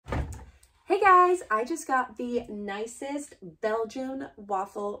guys, I just got the nicest Belgian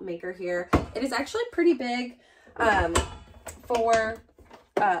waffle maker here. It is actually pretty big for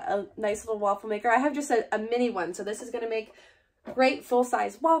a nice little waffle maker. I have just a mini one, so this is going to make great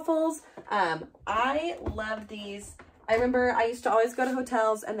full-size waffles. I love these. I remember I used to always go to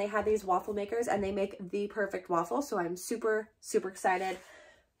hotels and they had these waffle makers and they make the perfect waffle, so I'm super, super excited.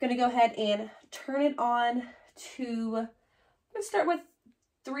 I'm going to go ahead and turn it on to, I'm going to start with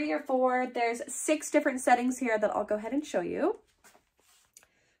 3 or 4. There's 6 different settings here that I'll go ahead and show you.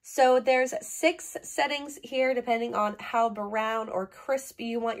 So there's 6 settings here depending on how brown or crispy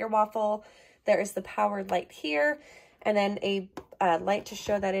you want your waffle. There is the powered light here, and then a light to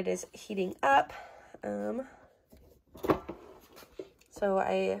show that it is heating up. So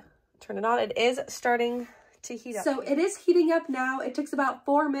I turn it on. It is starting to heat up. So it is heating up now. It takes about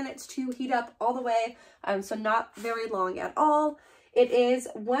 4 minutes to heat up all the way, so not very long at all. It is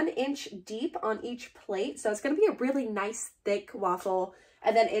 1 inch deep on each plate, so it's going to be a really nice thick waffle.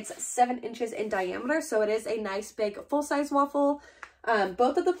 And then it's 7 inches in diameter, so it is a nice big full-size waffle.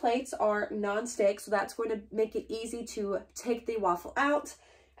 Both of the plates are non-stick, so that's going to make it easy to take the waffle out.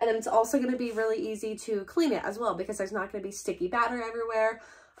 And then it's also going to be really easy to clean it as well, because there's not going to be sticky batter everywhere.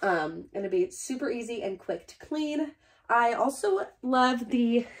 It'll be super easy and quick to clean. I also love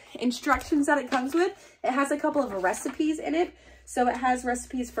the instructions that it comes with. It has a couple of recipes in it. So it has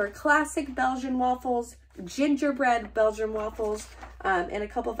recipes for classic Belgian waffles, gingerbread Belgian waffles, and a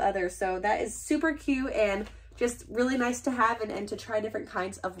couple of others. So that is super cute and just really nice to have and to try different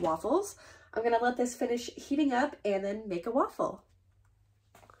kinds of waffles. I'm going to let this finish heating up and then make a waffle.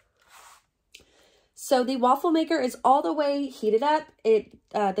 So the waffle maker is all the way heated up.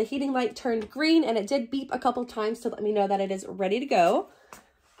 The heating light turned green and it did beep a couple times to let me know that it is ready to go. I'm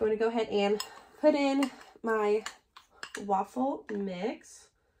going to go ahead and put in my waffle mix.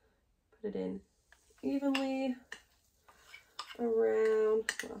 Put it in evenly around.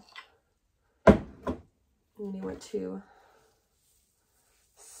 And you want to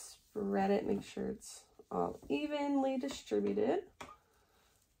spread it, make sure it's all evenly distributed.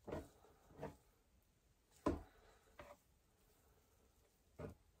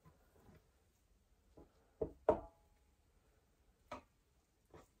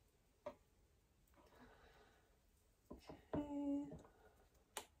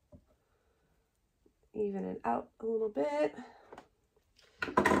 Even it out a little bit.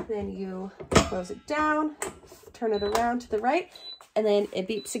 Then you close it down, turn it around to the right, and then it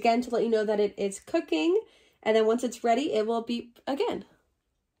beeps again to let you know that it is cooking. And then once it's ready, it will beep again.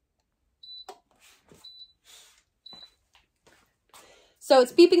 So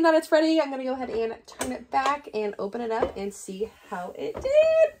it's beeping that it's ready. I'm going to go ahead and turn it back and open it up and see how it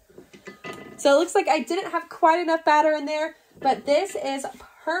did. So it looks like I didn't have quite enough batter in there, but this is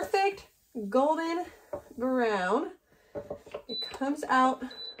perfect golden brown. It comes out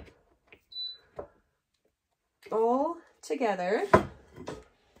all together.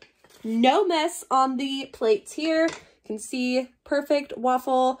 No mess on the plates here. You can see perfect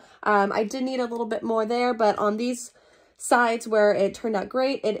waffle. I did need a little bit more there, but on these sides where it turned out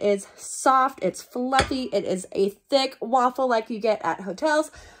great, it is soft, it's fluffy, it is a thick waffle like you get at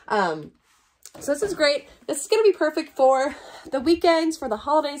hotels. So this is great. This is going to be perfect for the weekends, for the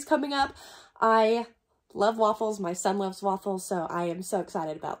holidays coming up. I love waffles. My son loves waffles, so I am so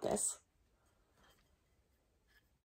excited about this.